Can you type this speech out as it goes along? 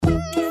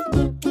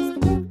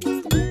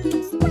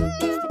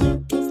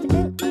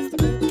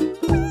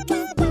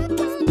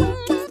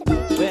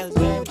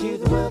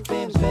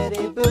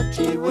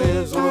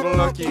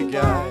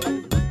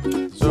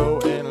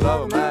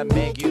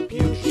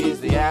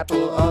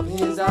of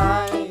his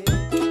eye.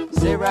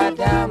 Sit right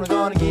down, we're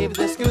gonna give you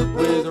the scoop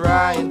with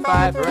Ryan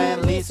Pfeiffer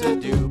and Lisa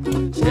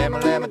Doop.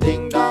 Stamma-lamma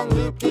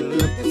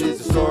ding-dong-loop-de-loop. This is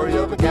the story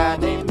of a guy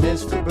named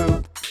Mr.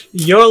 Boop.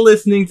 You're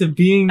listening to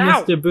Being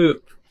Ow! Mr.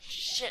 Boop.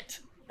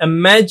 Shit.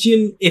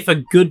 Imagine if a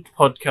good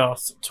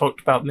podcast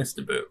talked about Mr.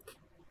 Boop.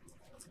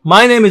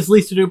 My name is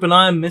Lisa Doop and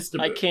I am Mr.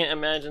 Boop. I can't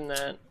imagine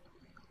that.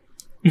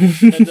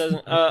 That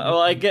doesn't. Well,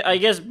 I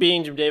guess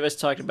Being Jim Davis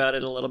talked about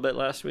it a little bit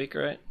last week,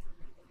 right?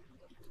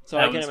 So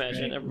I can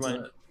imagine. Never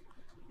mind.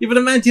 Yeah, but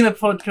imagine a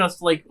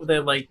podcast like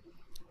they're like,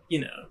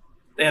 you know,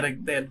 they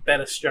had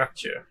better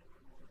structure.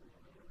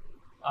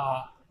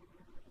 I'm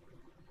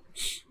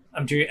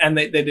doing, and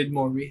they did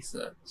more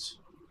research.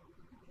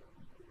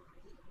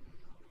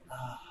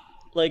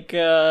 Like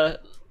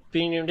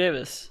Being Jim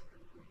Davis.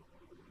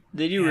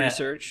 They do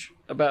research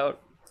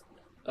about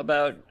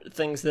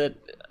things that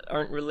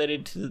aren't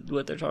related to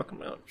what they're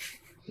talking about.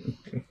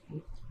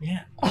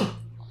 Yeah.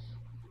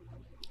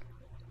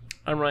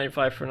 I'm Ryan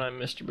Pfeiffer and I'm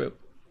Mr. Boop.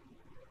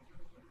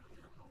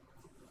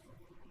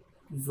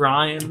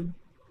 Ryan,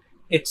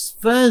 it's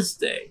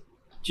Thursday,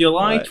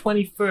 July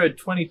 23rd,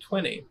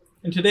 2020,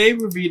 and today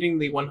we're reading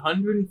the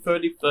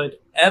 133rd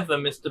ever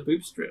Mr.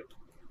 Boop strip.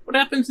 What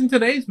happens in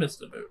today's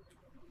Mr. Boop?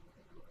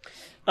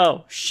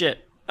 Oh,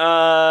 shit.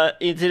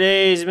 In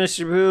today's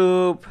Mr.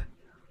 Boop,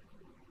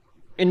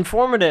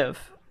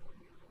 informative.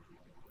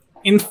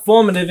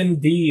 Informative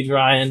indeed,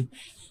 Ryan.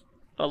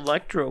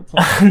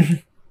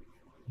 Electroplant.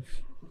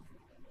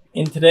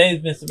 In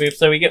today's Mr. Boop,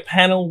 so we get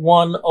panel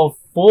 1 of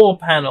 4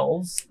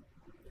 panels.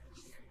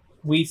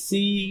 We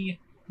see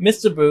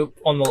Mr. Boop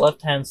on the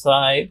left-hand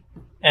side,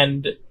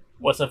 and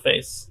what's her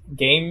face?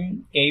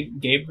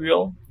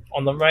 Gabriel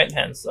on the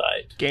right-hand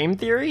side. Game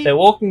theory? They're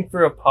walking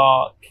through a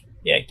park.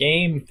 Yeah,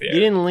 game theory. You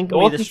didn't link They're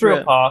me walking the through a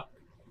strip. park.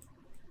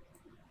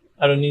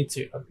 I don't need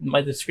to.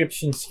 My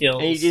description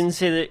skills. And you didn't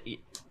say that.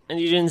 And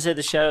you didn't say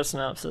the shadow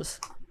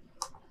synopsis.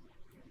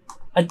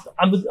 I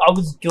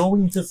was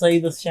going to say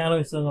the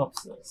shadow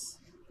synopsis.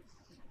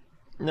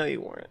 No, you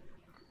weren't.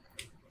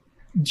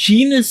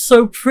 Gina's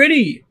so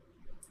pretty. ...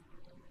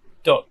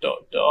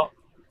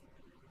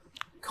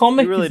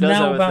 Comic He really is does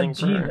now have a about thing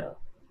for her. Gina.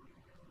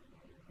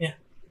 Yeah.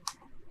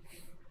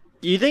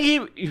 You think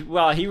he?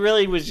 Wow, he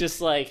really was just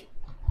like.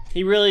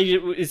 He really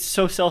is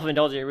so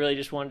self-indulgent. He really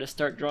just wanted to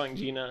start drawing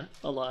Gina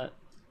a lot.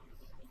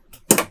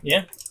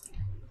 Yeah.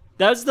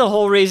 That's the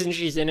whole reason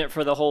she's in it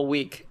for the whole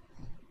week.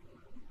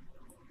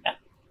 Yeah.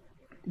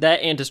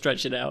 That and to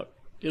stretch it out.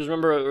 Because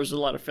remember, there was a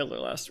lot of filler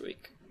last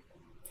week.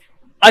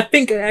 I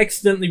think I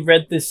accidentally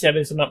read this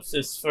shadow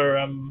synopsis for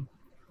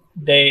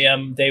day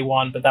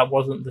 1, but that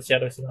wasn't the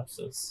shadow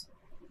synopsis.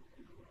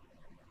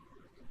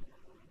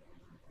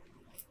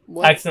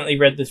 What? I accidentally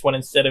read this one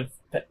instead of...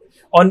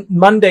 On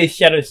Monday's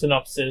shadow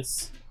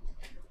synopsis,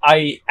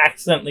 I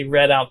accidentally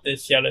read out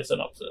this shadow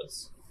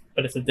synopsis.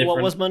 But it's a different...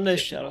 What was Monday's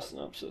shadow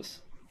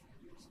synopsis?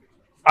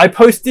 I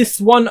posted this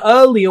one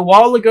early a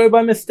while ago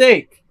by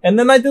mistake, and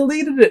then I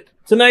deleted it.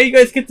 So now you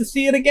guys get to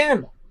see it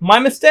again. My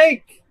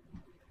mistake.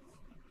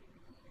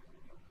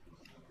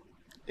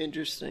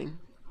 Interesting.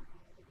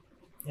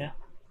 Yeah.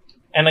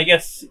 And I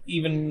guess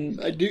even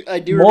I do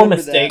more remember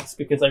mistakes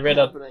because I read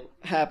out...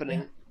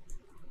 happening.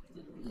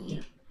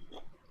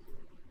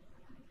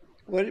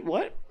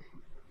 What?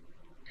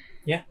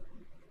 Yeah.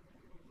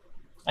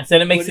 I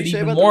said it makes What did it you say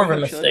even about the more of a Red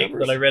Hot Chili mistake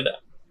Peppers? that I read it.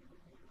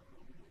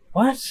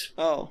 What?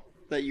 Oh,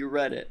 that you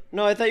read it.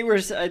 No, I thought you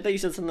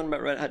said something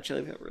about Red Hot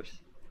Chili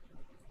Peppers.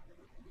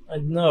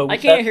 No, I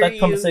can't hear that you.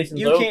 conversation's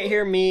You over. can't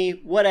hear me.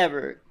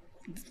 Whatever.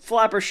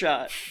 Flapper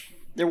shot.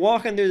 They're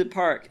walking through the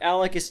park.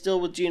 Alec is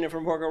still with Gina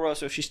from Porco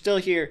Rosso. She's still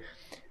here.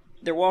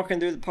 They're walking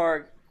through the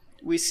park.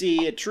 We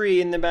see a tree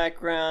in the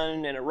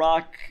background and a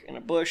rock and a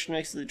bush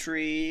next to the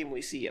tree. And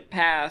we see a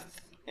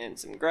path and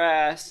some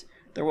grass.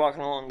 They're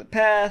walking along the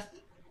path.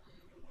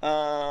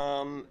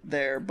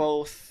 They're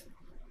both...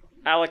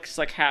 Alec's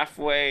like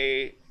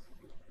halfway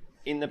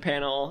in the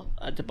panel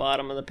at the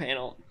bottom of the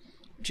panel.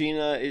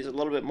 Gina is a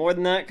little bit more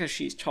than that because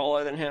she's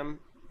taller than him.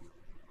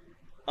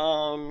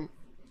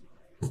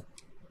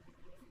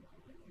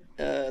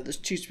 There's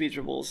 2 speech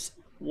bubbles.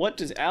 What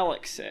does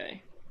Alec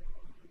say?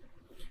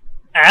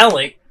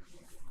 Alec?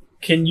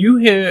 Can you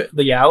hear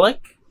the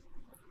Alec?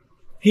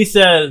 He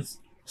says,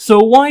 so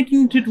why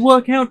didn't it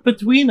work out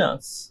between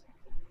us?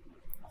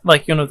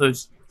 Like, you know,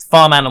 those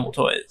farm animal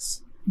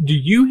toys. Do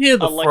you hear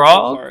the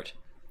frog? Part.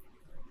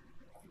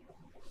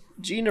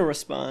 Gina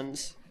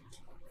responds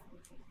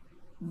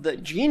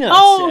that Gina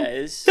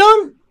says,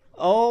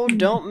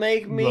 don't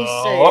make me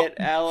say it,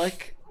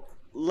 Alec.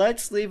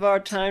 Let's leave our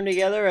time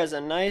together as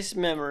a nice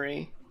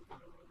memory.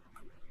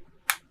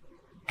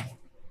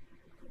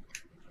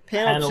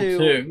 Panel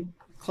 2.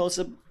 Close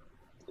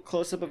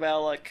up of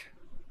Alec.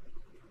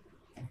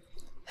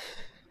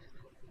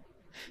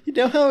 You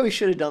know how we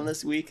should have done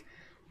this week?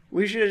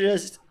 We should have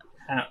just...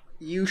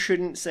 You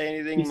shouldn't say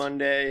anything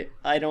Monday.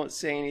 I don't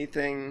say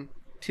anything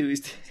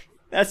Tuesday.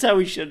 That's how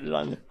we should have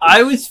done it.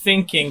 I was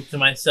thinking to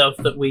myself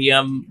that we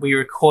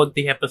record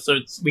the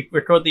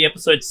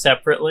episodes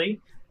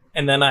separately,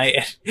 and then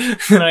I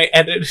then I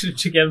edit it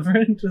together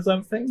into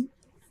something.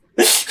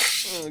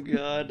 Oh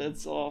god,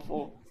 that's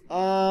awful.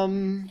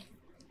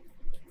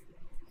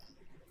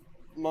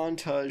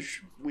 Montage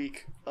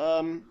week.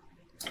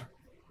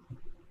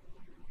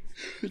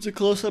 It's a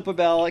close up of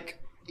Alec.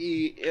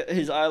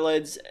 His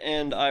eyelids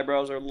and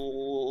eyebrows are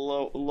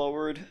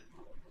lowered,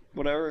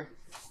 whatever.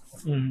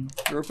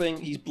 Drooping.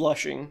 He's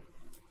blushing,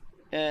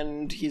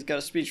 and he's got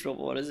a speech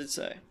bubble. What does it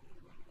say?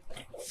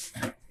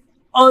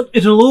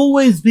 It'll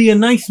always be a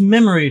nice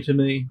memory to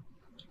me.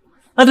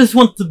 I just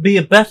want to be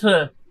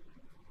better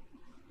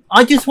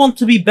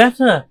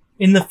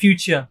in the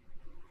future.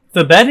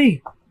 For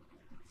Betty.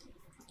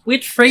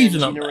 Weird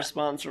phrasing on Gina that.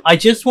 responds. I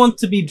just want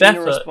to be Gina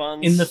better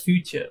responds- in the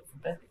future. For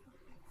Betty.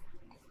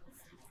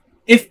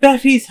 If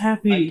Betty's I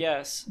happy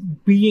guess.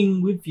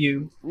 being with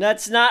you,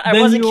 That's not. I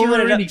Then wasn't you're queuing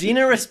it already up.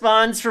 Gina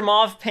responds from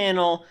off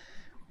panel.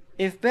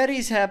 If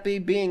Betty's happy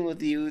being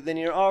with you, then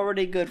you're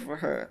already good for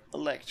her.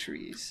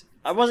 Electries.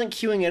 I wasn't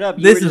queuing it up.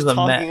 You This were is just a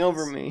talking mess.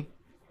 over me.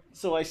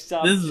 So I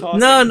stopped this is talking.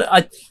 no.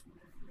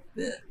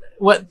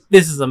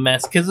 This is a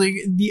mess because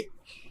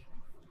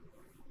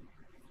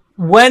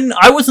when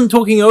I wasn't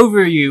talking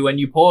over you when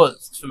you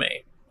paused for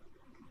me,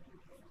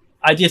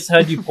 I just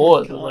heard you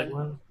pause. I was like,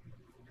 God. "Wow,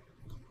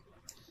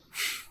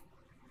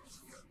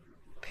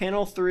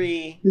 Panel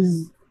 3, this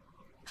is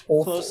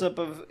awful." close up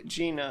of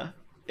Gina.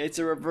 It's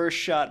a reverse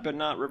shot, but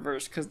not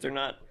reverse because they're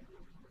not.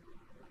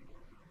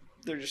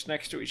 They're just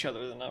next to each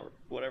other. They're not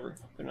whatever.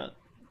 They're not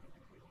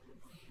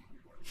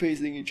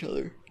facing each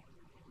other.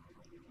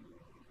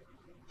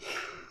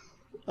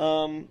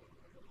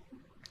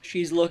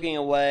 She's looking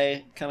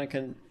away, kind of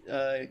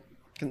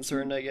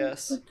concerned, I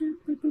guess.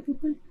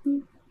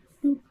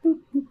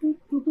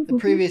 The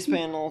previous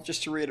panel,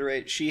 just to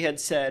reiterate, she had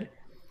said,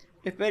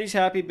 "If Betty's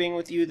happy being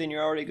with you, then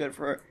you're already good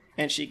for her."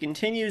 And she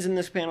continues in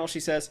this panel. She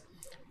says,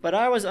 "But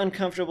I was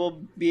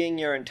uncomfortable being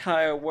your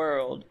entire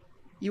world.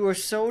 You were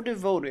so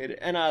devoted,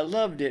 and I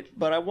loved it,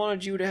 but I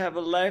wanted you to have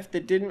a life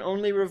that didn't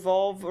only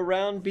revolve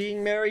around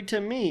being married to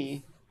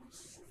me."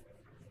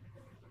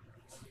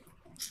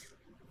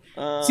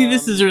 See,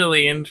 this is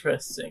really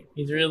interesting.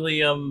 He's really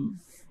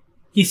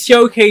he's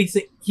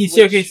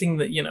showcasing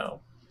that, you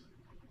know,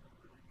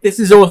 this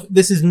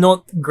is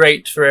not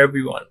great for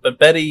everyone, but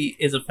Betty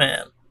is a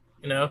fan,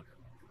 you know.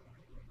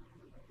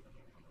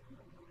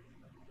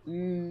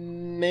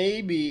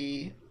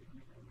 Maybe.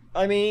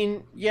 I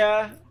mean,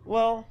 yeah.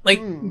 Well,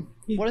 Like,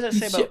 what does that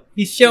say about?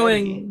 He's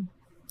showing.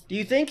 Do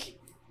you think?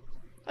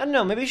 I don't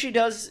know. Maybe she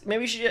does.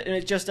 Maybe she. And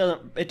it just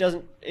doesn't. It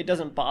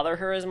doesn't bother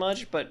her as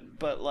much. But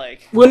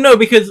like. Well, no,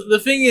 because the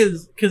thing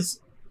is, because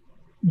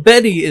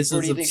Betty is Or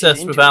as do you think she's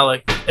obsessed into with it?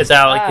 Alec as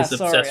Alec is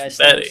sorry, obsessed I with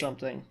said Betty.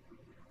 something.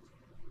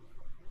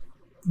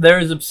 They're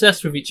as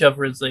obsessed with each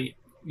other as they,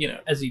 you know,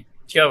 as each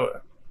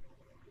other.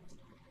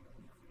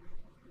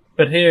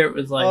 But here it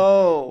was like,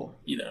 Oh.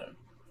 you know,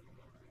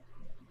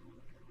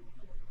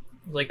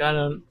 like I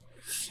don't.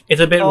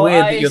 It's a bit Oh,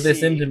 weird I that you're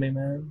this see. into me,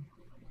 man.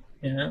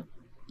 You know.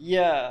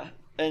 Yeah,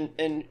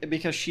 and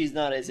because she's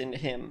not as into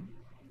him.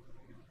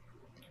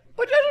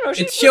 But I don't know.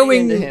 She's It's pretty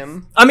showing. into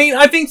him. I mean,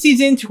 I think she's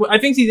into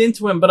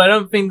him, but I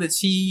don't think that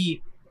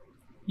she.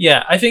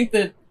 Yeah, I think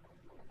that.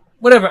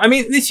 Whatever. I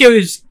mean, this show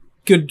is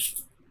good,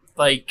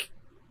 like,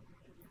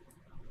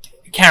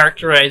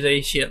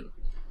 characterization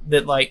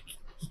that, like,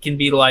 he can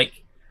be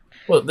like,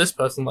 well, this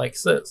person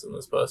likes this, and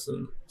this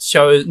person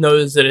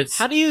knows that it's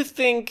How do you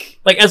think?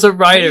 like, as a How do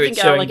writer, you it's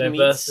think showing Alec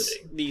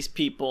diversity. meets these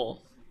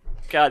people?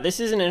 God, this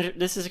is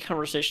this is a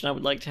conversation I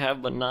would like to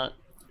have, but not.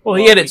 Well,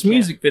 he we edits can't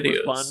music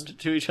videos. Respond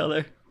to each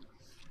other.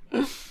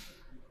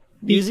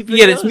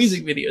 He edits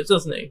music videos,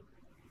 doesn't he?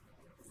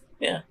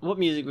 Yeah. What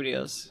music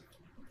videos?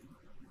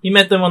 He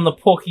met them on the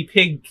Porky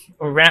Pig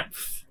rap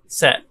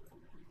set.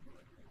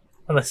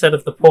 On the set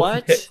of the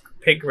Porky What?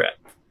 Pig rap.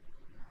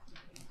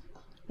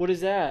 What is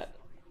that?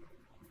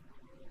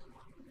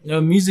 No,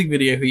 a music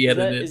video he Is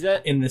that- edited is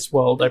that- in this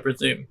world, I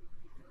presume.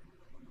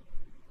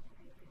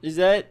 Is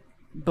that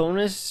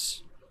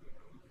bonus?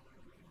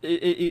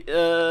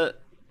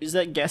 Is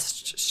that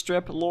guest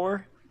strip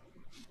lore?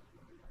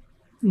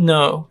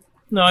 No,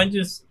 I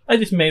just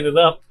made it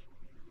up.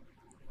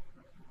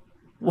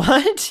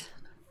 What?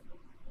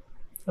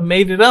 I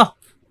made it up.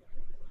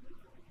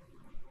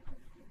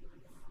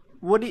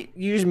 What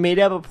you just made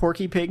up a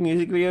Porky Pig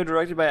music video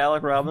directed by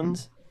Alec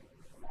Robbins?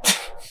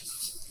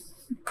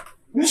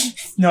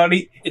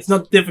 It's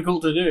not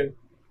difficult to do.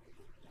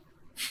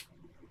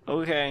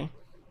 Okay.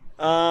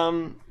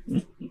 More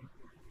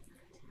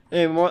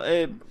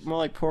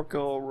like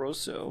Porco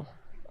Rosso.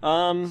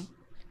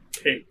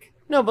 Pig.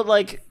 No, but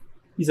like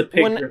He's a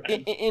pig. when man.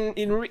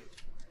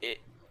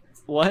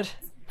 what?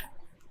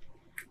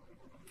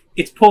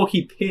 It's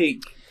Porky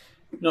Pig,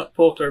 not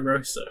Porco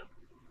Rosso.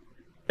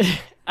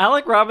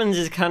 Alec Robbins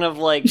is kind of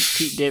like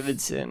Pete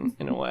Davidson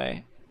in a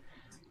way.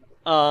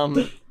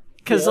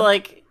 Because Yeah.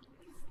 like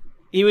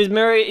he was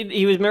married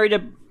to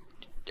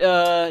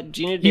Gina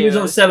Davis. He was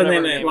on Saturday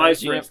whatever her Night name Live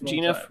was, for a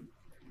small time.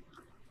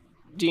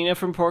 Gina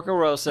from Porco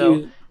Rosso.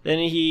 He was- Then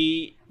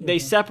they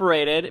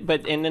separated,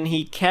 and then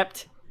he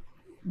kept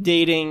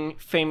dating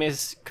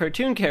famous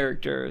cartoon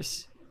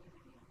characters,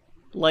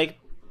 like,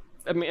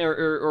 I mean,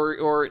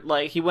 or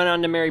like he went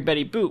on to marry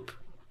Betty Boop.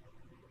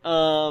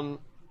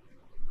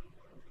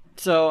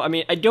 So I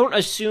mean, I don't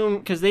assume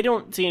because they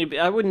don't seem to be.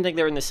 I wouldn't think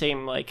they're in the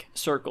same like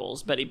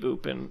circles, Betty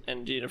Boop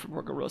and Gina from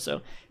Porco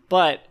Rosso,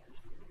 but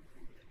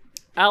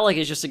Alec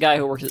is just a guy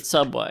who works at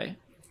Subway.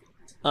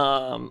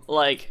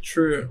 Like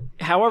True.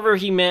 however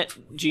he met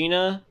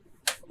Gina,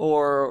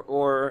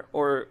 or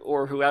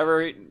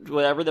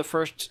whatever the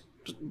first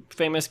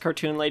famous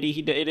cartoon lady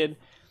he dated,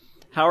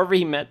 however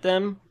he met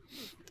them,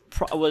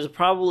 was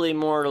probably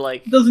more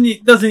like Doesn't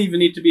even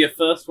need to be a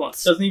first one.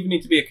 Doesn't even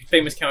need to be a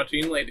famous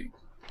cartoon lady.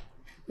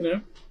 You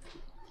know.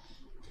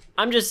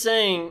 I'm just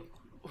saying,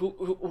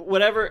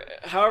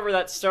 however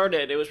that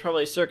started, it was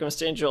probably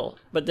circumstantial.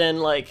 But then,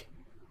 like,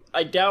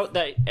 I doubt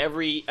that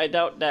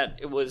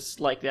it was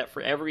like that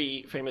for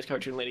every famous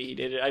cartoon lady he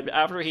dated.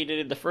 After he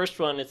dated the first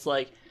one, it's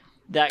like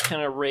that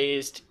kind of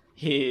raised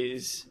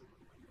his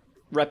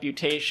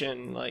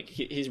reputation, like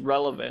his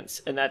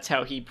relevance, and that's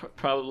how he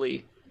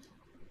probably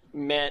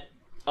met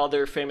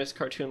other famous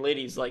cartoon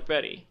ladies like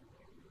Betty.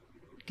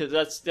 Because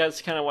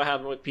that's kind of what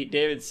happened with Pete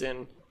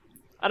Davidson.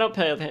 I don't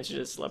pay attention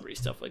to celebrity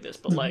stuff like this,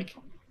 but like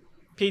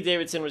Pete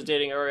Davidson was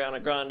dating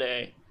Ariana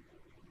Grande,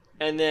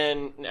 and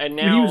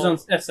now he was on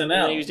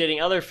SNL. And he was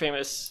dating other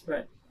famous.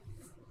 Right.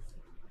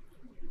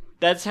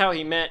 That's how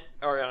he met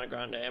Ariana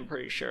Grande. I'm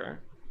pretty sure,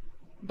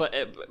 but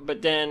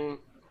then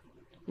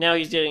now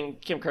he's dating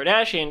Kim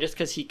Kardashian just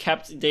because he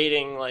kept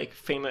dating like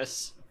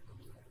famous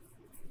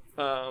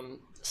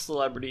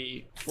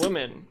celebrity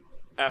women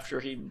after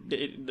he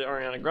dated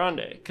Ariana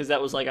Grande because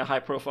that was like a high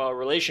profile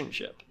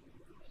relationship.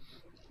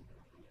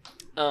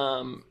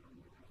 And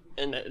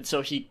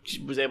so he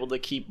was able to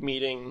keep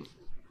meeting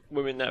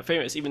women that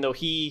famous, even though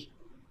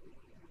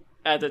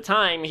at the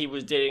time he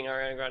was dating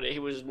Ariana Grande, he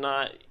was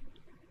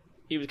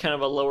kind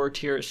of a lower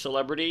tier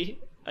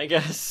celebrity, I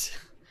guess,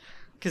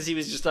 because he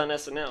was just on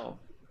SNL.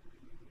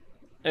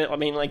 And, I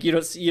mean, like you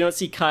don't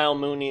see Kyle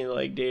Mooney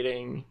like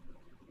dating,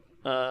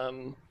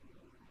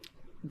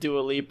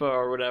 Dua Lipa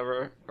or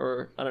whatever,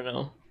 or I don't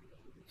know.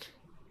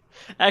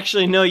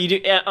 Actually, no, you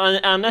do.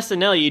 On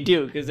SNL, you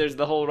do, because there's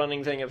the whole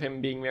running thing of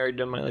him being married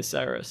to Miley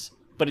Cyrus.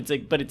 But it's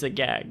a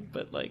gag.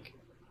 But like,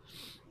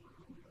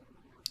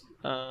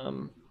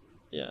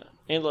 yeah,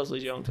 and Leslie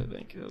Jones, I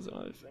think that was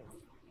another thing.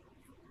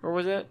 Or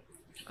was it?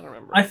 I don't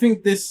remember. I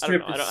think this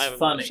strip I haven't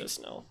funny. watched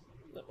SNL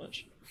that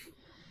much.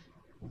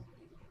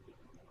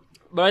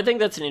 But I think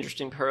that's an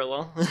interesting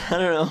parallel. I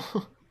don't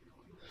know.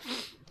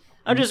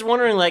 I'm just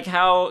wondering, like,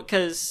 how,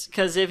 because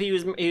if he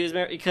was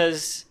married,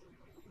 because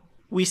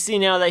we see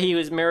now that he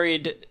was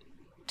married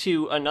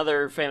to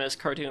another famous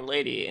cartoon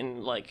lady,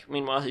 and like,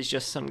 meanwhile, he's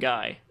just some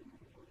guy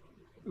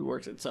who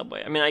works at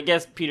Subway. I mean, I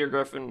guess Peter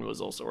Griffin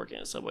was also working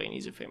at Subway, and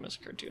he's a famous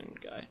cartoon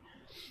guy.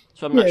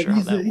 So I'm not sure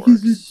how that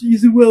works.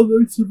 He's a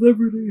well-known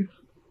celebrity.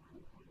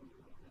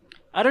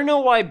 I don't know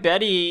why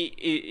Betty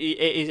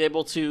is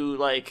able to,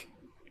 like,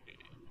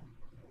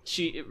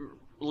 she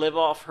live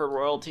off her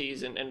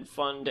royalties and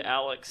fund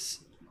Alec's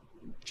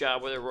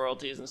job with her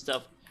royalties and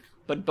stuff,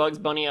 but Bugs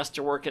Bunny has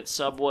to work at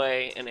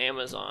Subway and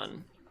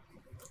Amazon.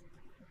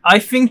 I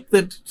think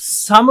that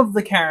some of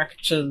the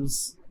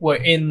characters were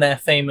in their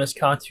famous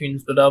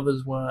cartoons, but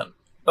others weren't.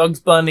 Bugs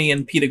Bunny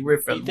and Peter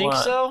Griffin You think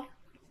weren't. so?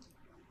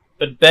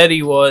 But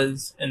Betty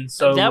was, and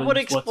so that was would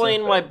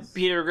explain why What's-Her-Face.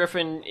 Peter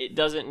Griffin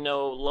doesn't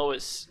know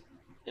Lois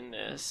in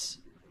this.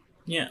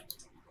 Yeah.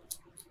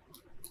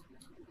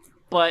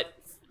 But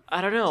I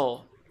don't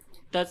know.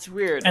 That's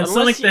weird. And Unless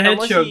Sonic the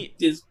Hedgehog he-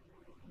 is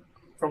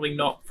probably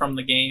not from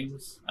the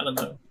games. I don't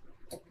know.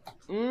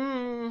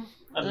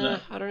 I don't know.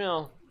 I don't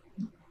know.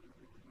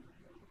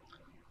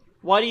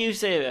 Why do you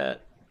say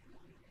that?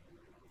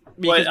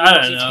 Because I we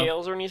don't see know.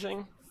 Tails or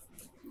anything?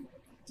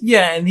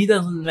 Yeah, and he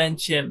doesn't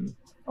mention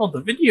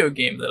the video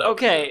game that I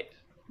Okay.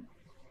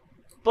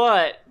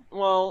 But,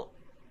 well,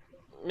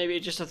 maybe it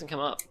just doesn't come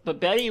up.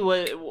 But Betty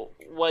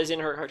was in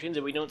her cartoons,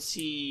 and we don't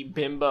see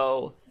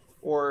Bimbo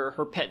or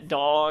her pet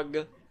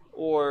dog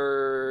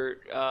or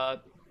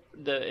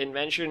the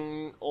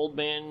invention old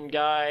man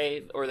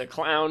guy or the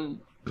clown.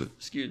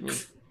 Excuse me.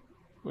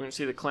 We don't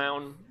see the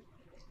clown.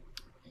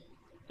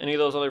 Any of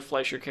those other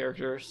Fleischer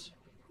characters.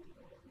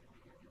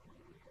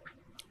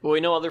 Well, we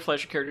know other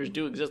Fleischer characters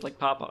do exist, like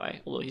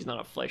Popeye, although he's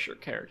not a Fleischer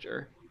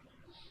character.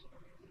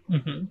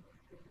 Mm-hmm.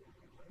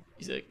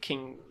 He's a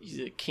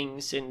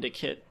King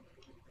Syndicate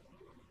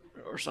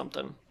or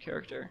something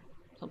character,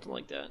 something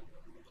like that.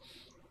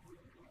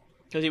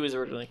 Because he was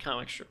originally a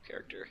comic strip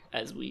character,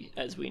 as we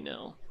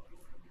know.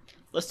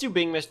 Let's do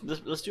Being Mr.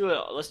 Let's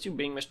do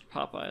Being Mr.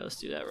 Popeye. Let's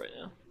do that right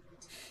now.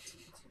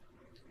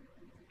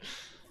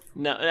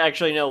 No,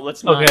 actually, no.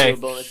 Let's not do a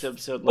bonus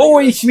episode.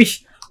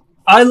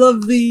 I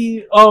love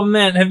the. Oh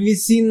man, have you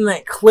seen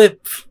that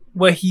clip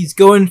where he's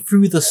going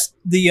through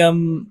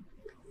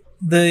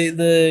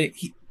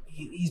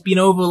he's been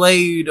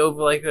overlaid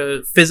over like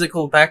a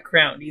physical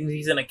background.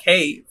 He's in a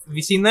cave. Have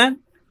you seen that?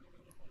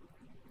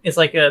 It's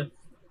like a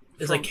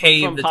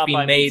cave that's Popeye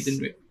been made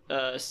meets,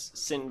 in.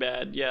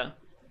 Sinbad, yeah.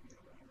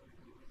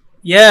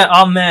 Yeah,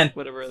 oh man.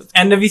 whatever it's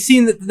And have you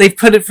seen that they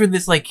put it through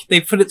this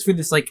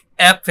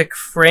epic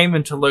frame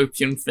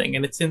interlocution thing,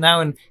 and it's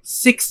now in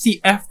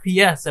 60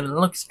 FPS, and it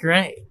looks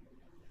great.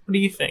 What do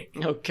you think?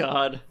 Oh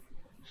God.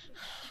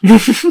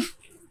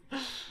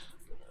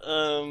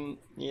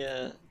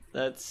 Yeah,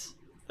 that's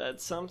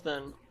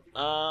something.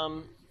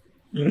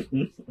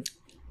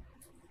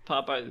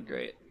 Popeye's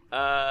great.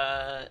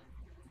 I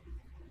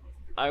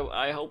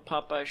hope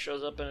Popeye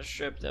shows up in a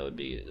strip. That would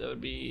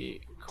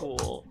be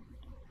cool.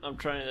 I'm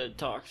trying to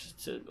talk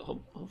to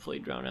hopefully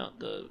drown out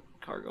the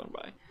car going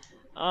by.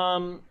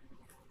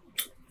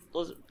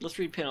 Let's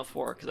read panel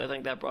 4 because I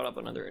think that brought up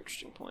another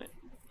interesting point.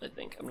 I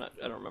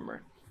don't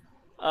remember.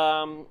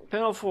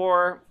 Panel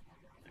 4,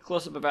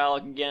 close up of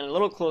Alec again, a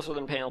little closer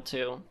than panel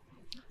 2.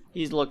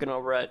 He's looking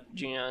over at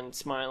Gina and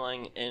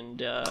smiling,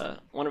 and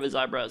one of his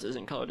eyebrows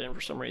isn't colored in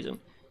for some reason.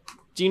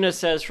 Gina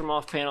says from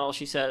off panel,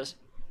 she says,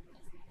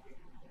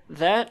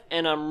 "That,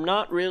 and I'm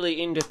not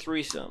really into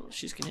threesomes."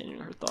 She's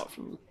continuing her thought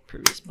from the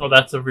previous. Oh,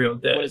 that's a real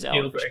What does deal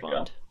Alec breaker.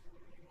 respond?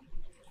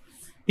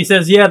 He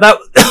says, "Yeah, that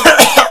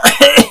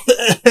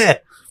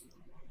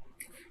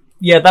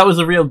yeah, that was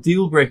a real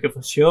deal breaker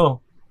for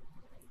sure."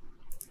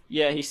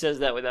 Yeah, he says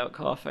that without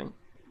coughing.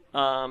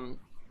 No,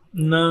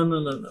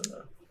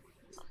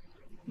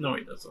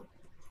 he doesn't.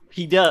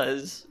 He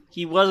does.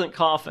 He wasn't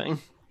coughing.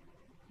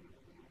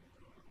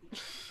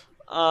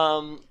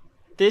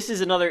 This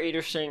is another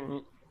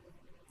interesting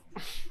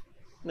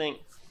thing.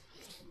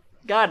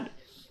 God,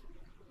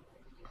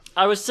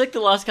 I was sick the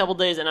last couple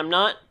days, and I'm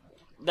not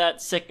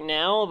that sick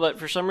now. But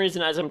for some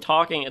reason, as I'm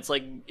talking, it's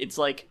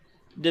like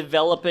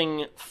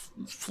developing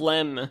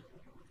phlegm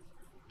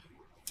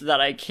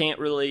that I can't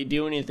really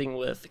do anything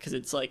with because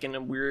it's like in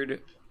a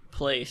weird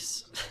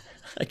place.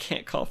 I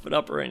can't cough it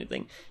up or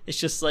anything. It's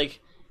just like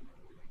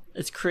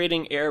it's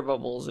creating air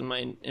bubbles in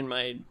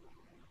my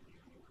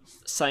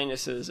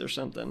sinuses or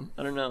something.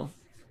 I don't know.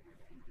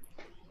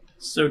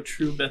 So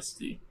true,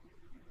 bestie.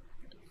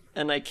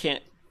 And I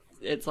can't.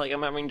 It's like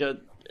I'm having to.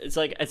 It's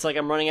like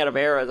I'm running out of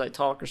air as I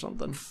talk or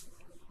something.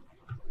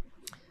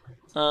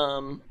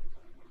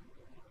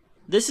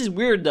 This is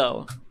weird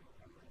though,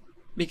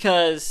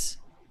 because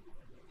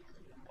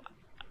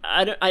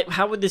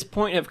how would this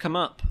point have come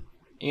up?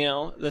 You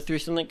know, the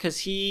threesome thing, because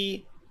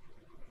he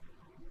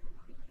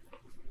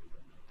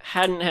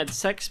hadn't had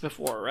sex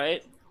before,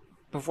 right?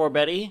 Before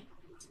Betty,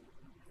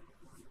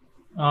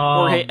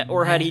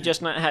 or had he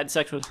just not had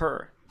sex with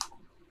her?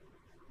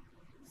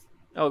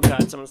 Oh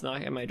God, someone's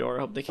knocking at my door.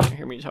 I hope they can't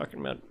hear me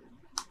talking about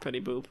Betty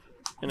Boop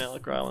and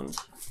Alec Rowlands.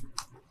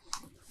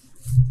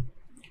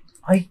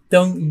 I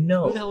don't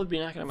know. Who the hell would be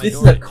knocking at my This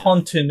door? is a right now?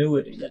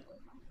 continuity.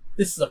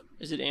 Is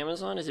it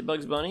Amazon? Is it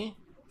Bugs Bunny?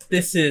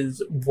 This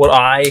is what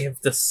I have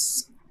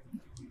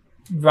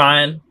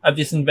Ryan, I've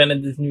just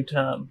invented this new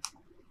term.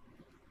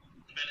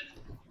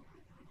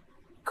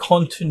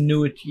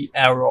 Continuity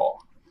error.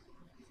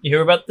 You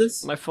hear about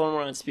this? My phone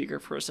went on speaker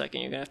for a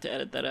second. You're gonna have to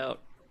edit that out.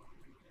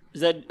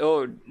 Is that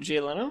Jay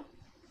Leno?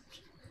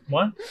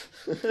 What?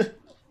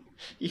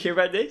 You hear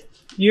about this?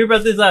 You hear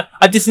about this?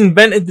 I just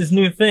invented this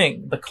new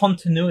thing. The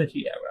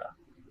continuity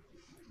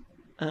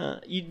error.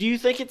 Do you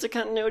think it's a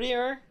continuity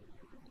error?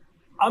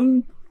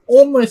 I'm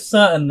almost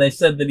certain they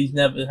said that he's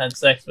never had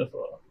sex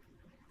before.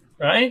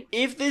 Right?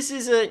 If this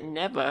is a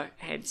never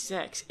had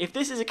sex, if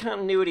this is a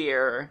continuity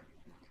error,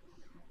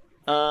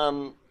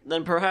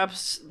 then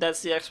perhaps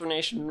that's the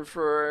explanation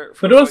for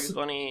But Bugs also-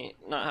 Bunny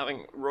not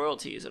having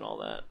royalties and all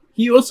that.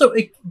 He also,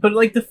 but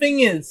like the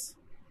thing is,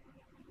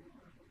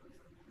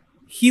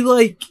 he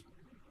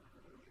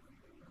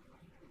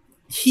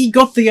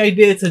got the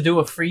idea to do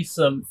a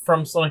threesome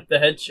from Sonic the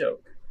Hedgehog.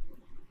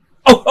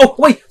 Oh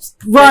wait,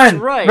 Ryan,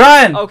 That's right.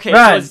 Ryan, Okay,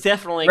 Ryan, so it's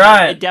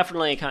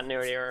definitely a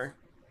continuity error.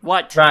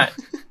 What? Ryan.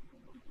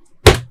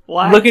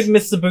 What? Look at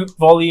Mr. Boop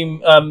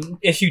volume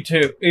issue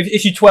 2,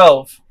 issue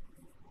 12.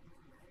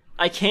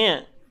 I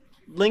can't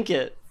link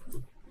it.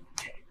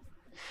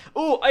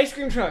 Ooh, ice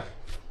cream truck.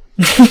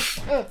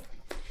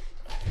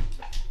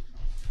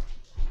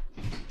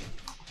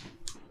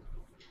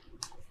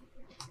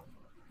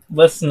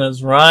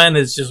 Listeners, Ryan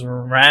has just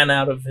ran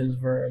out of his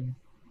room.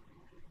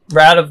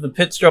 Ran out of the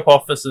pit stop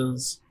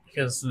offices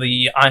because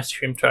the ice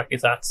cream truck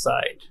is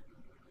outside.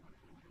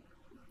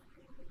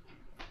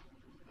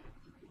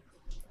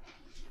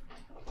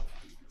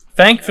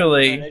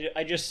 Thankfully,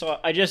 I just saw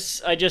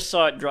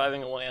it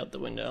driving away out the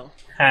window.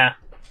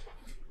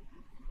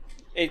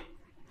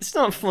 It's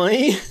not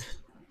funny.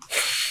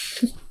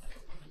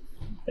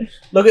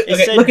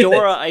 It said look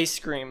Dora at ice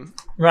cream,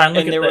 Ryan,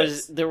 look and at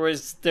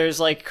this. there's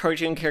like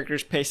cartoon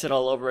characters pasted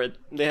all over it.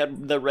 They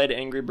had the red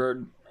Angry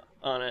Bird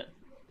on it.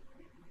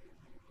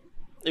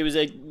 It was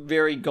a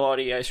very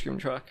gaudy ice cream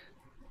truck.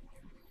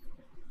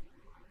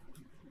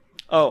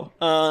 Oh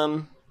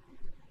my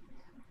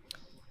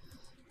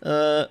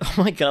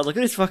God! Look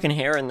at his fucking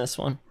hair in this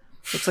one.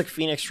 Looks like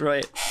Phoenix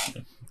Wright.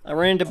 I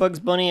ran into Bugs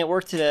Bunny at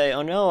work today.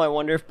 Oh no, I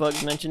wonder if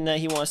Bugs mentioned that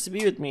he wants to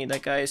be with me.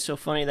 That guy is so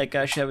funny, that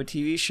guy should have a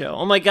TV show.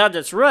 Oh my God,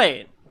 that's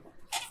right.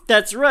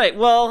 That's right.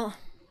 Well,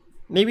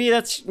 maybe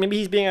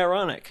he's being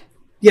ironic.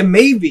 Yeah,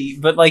 maybe,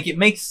 but like it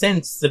makes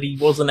sense that he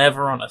wasn't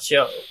ever on a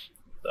show,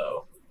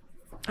 though.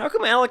 How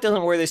come Alec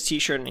doesn't wear this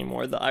T-shirt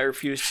anymore? The "I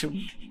refuse to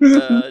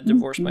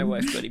divorce my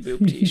wife, Betty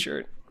Boop"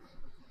 T-shirt.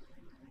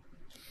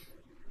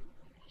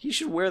 He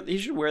should wear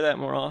that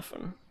more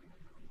often.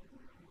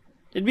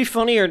 It'd be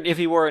funnier if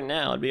he wore it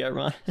now. It'd be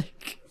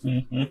ironic.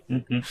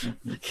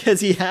 Because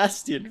he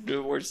has to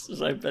divorce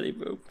his wife, Betty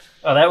Boop.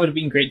 Oh, that would have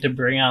been great to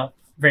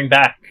bring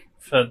back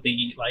for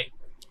the like.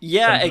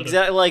 Yeah,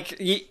 exactly.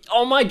 Like,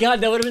 oh my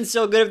god, that would have been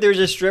so good if there was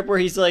a strip where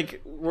he's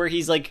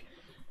like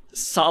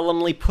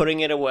solemnly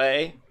putting it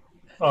away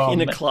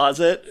in a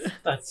closet.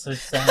 That's so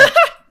sad.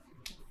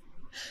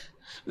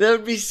 That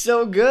would be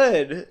so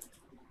good.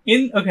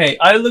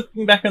 I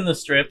looking back on the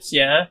strips,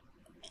 yeah.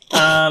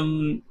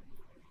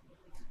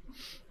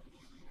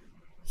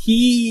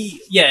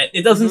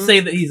 It doesn't say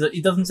that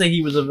it doesn't say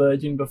he was a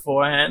virgin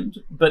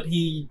beforehand, but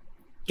he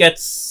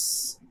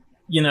gets,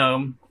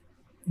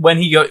 when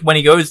he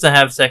goes to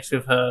have sex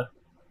with her,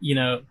 he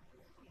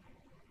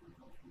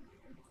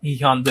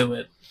can't do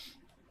it.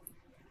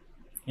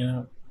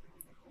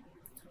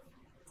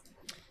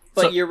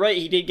 But you're right,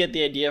 he did get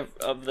the idea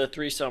of the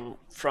threesome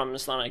from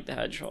Sonic the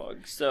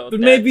Hedgehog. So but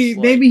maybe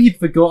he'd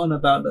forgotten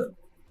about it.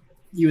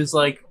 He was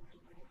like,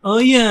 "Oh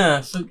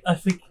yeah,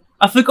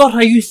 I forgot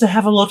I used to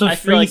have a lot of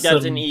threesome." I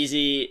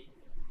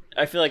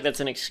feel like that's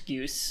an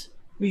excuse.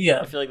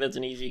 Yeah. I feel like that's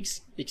an easy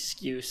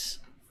excuse.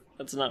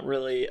 That's not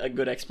really a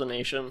good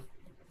explanation.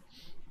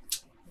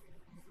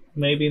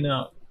 Maybe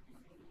not.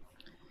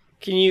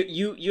 Can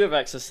you have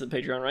access to the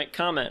Patreon, right?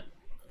 Comment.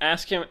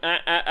 Ask him.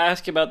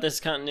 Ask about this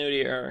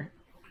continuity error.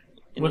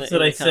 What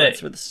did I say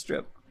for the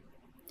strip?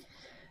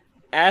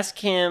 Ask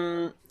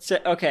him.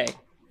 Okay.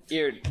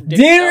 Here,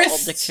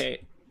 dearest I'll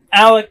dictate.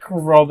 Alec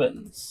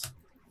Robbins.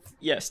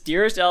 Yes,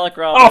 dearest Alec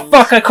Robbins. Oh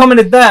fuck! I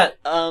commented that.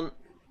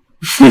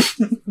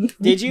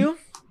 Did you?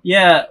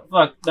 Yeah.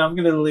 Fuck. No, I'm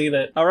gonna delete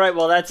it. All right.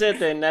 Well, that's it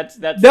then. That's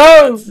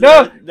No.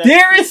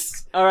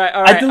 Dearest. All right.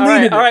 I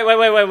deleted it. All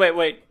right.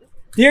 Wait.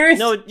 Dearest.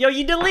 No. Yo,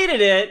 you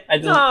deleted it.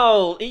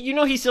 No.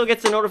 He still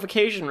gets the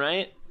notification,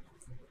 right?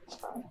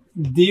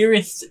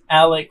 Dearest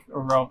Alec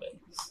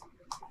Robbins.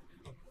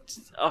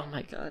 Oh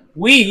my god.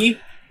 We,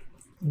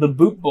 the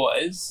Boop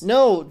Boys.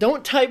 No,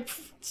 don't type.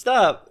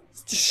 Stop.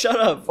 Just shut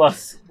up.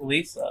 Plus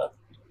Lisa.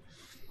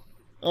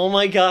 Oh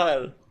my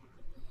god.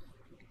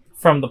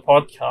 From the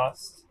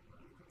podcast.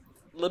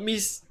 Let me.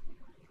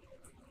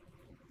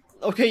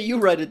 Okay, you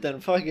write it then.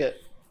 Fuck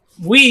it.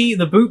 We,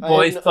 the Boop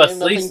Boys, plus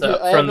Lisa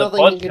from the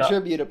podcast.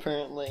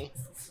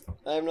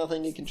 I have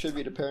nothing to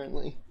contribute,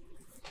 apparently.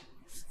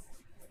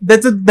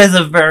 There's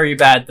a very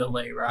bad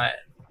delay, right?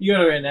 You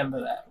gotta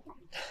remember that.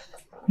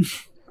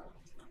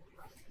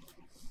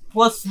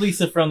 Plus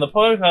Lisa from the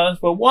podcast,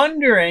 we're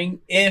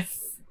wondering if...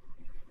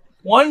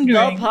 The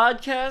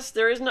podcast?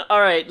 There is no...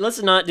 Alright,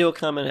 let's not do a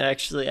comment,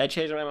 actually. I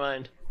changed my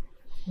mind.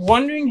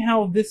 Wondering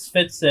how this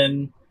fits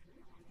in...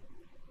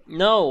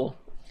 No.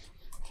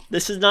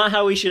 This is not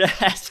how we should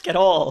ask at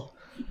all.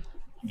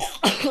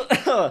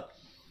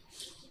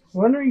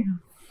 Wondering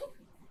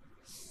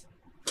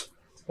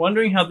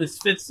how this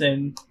fits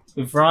in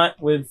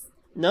with...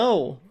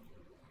 No.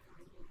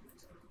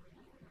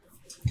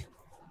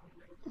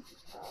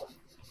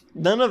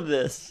 None of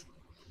this.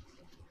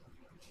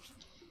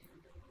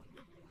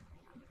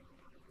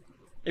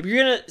 If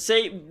you're gonna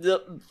say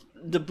the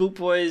Boop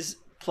Boys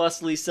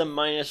plus Lisa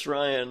minus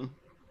Ryan.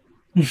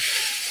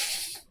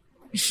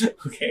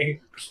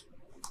 Okay.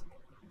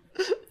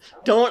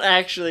 Don't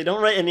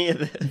write any of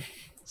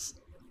this.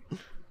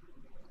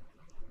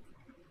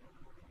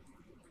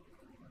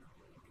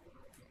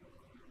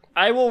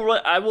 I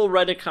will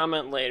write a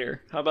comment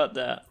later. How about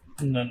that?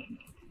 No.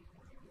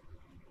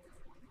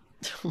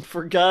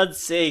 For God's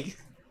sake.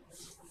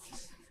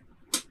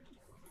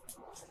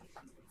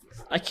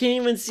 I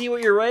can't even see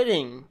what you're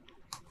writing.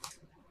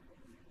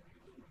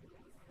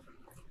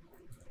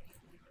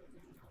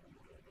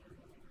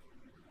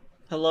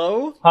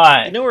 Hello?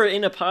 Hi. You know we're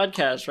in a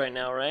podcast right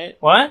now, right?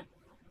 What?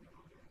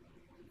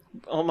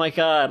 Oh my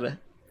god.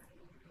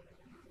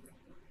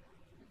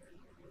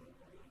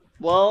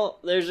 Well,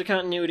 there's a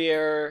continuity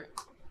error.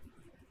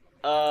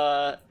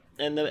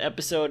 And the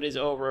episode is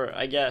over,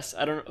 I guess.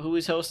 I don't know. Who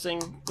was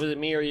hosting? Was it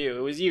me or you?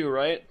 It was you,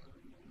 right?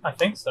 I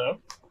think so.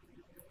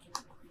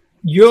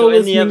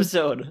 In the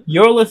episode.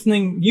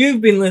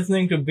 You've been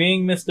listening to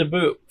Being Mr.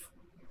 Boop.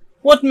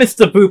 What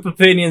Mr. Boop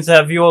opinions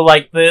have you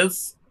like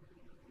this?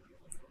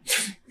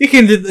 You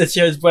can visit the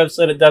show's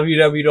website at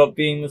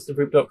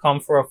www.beingmrboop.com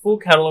for a full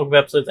catalogue of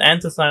episodes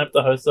and to sign up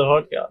to host the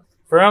podcast.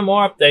 For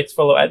more updates,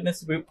 follow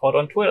 @MrBoopPod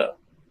on Twitter.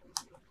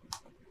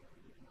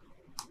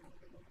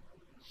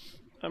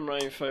 I'm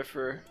Ryan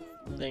Pfeiffer.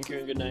 Thank you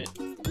and good night.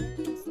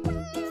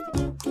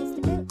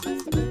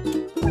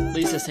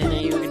 Lisa, say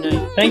thank you and good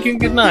night. Thank you and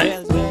good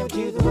night.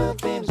 To the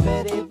world famous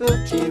Betty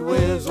Boop. Gee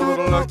whiz, what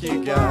a lucky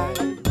guy.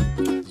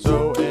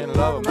 So in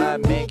love might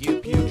make you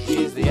puke.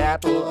 She's the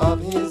apple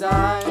of his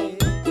eye.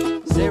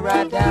 Sit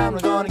right down,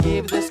 we're gonna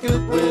give you the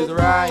scoop with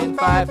Ryan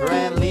Pfeiffer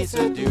and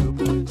Lisa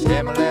Doop.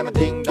 Stammer-lamma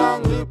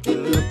ding-dong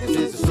loop-de-loop. This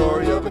is the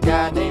story of a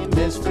guy named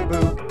Mr.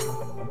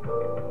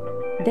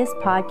 This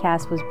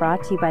podcast was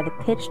brought to you by the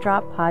Pitch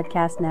Drop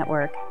Podcast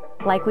Network.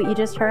 Like what you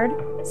just heard?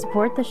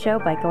 Support the show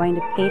by going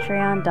to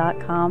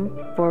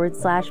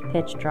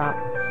patreon.com/pitchdrop.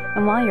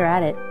 And while you're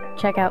at it,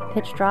 check out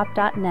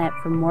pitchdrop.net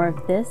for more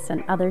of this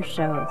and other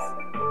shows.